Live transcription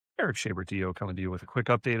Erik Schabert D.O coming to you with a quick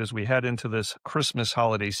update as we head into this Christmas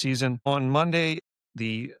holiday season. On Monday,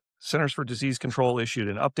 the Centers for Disease Control issued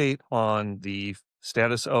an update on the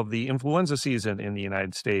status of the influenza season in the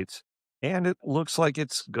United States, and it looks like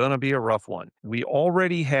it's going to be a rough one. We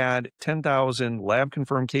already had 10,000 lab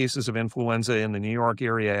confirmed cases of influenza in the New York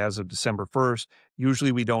area as of December 1st.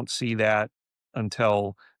 Usually we don't see that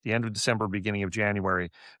until the end of December, beginning of January.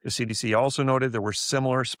 The CDC also noted there were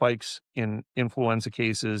similar spikes in influenza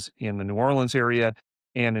cases in the New Orleans area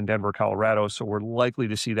and in Denver, Colorado, so we're likely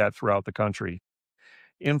to see that throughout the country.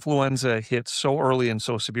 Influenza hit so early and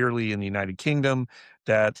so severely in the United Kingdom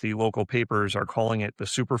that the local papers are calling it the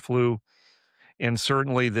super flu. And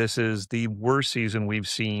certainly this is the worst season we've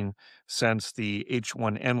seen since the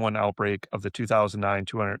H1N1 outbreak of the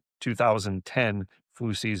 2009-2010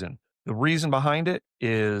 flu season. The reason behind it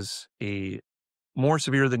is a more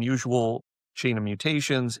severe than usual chain of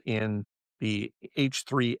mutations in the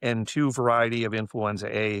H3N2 variety of influenza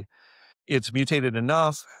A. It's mutated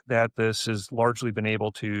enough that this has largely been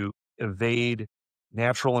able to evade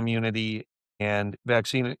natural immunity and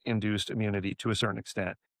vaccine-induced immunity to a certain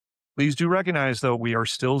extent. Please do recognize, though, we are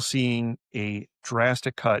still seeing a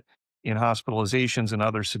drastic cut in hospitalizations and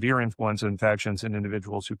other severe influenza infections in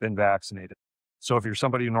individuals who've been vaccinated. So if you're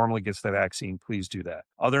somebody who normally gets the vaccine, please do that.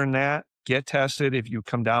 Other than that, get tested if you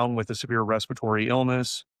come down with a severe respiratory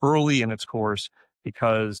illness early in its course,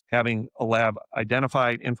 because having a lab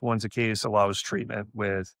identified influenza case allows treatment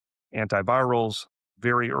with antivirals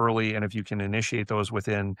very early. And if you can initiate those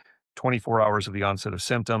within 24 hours of the onset of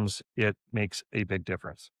symptoms, it makes a big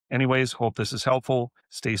difference. Anyways, hope this is helpful.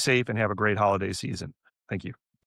 Stay safe and have a great holiday season. Thank you.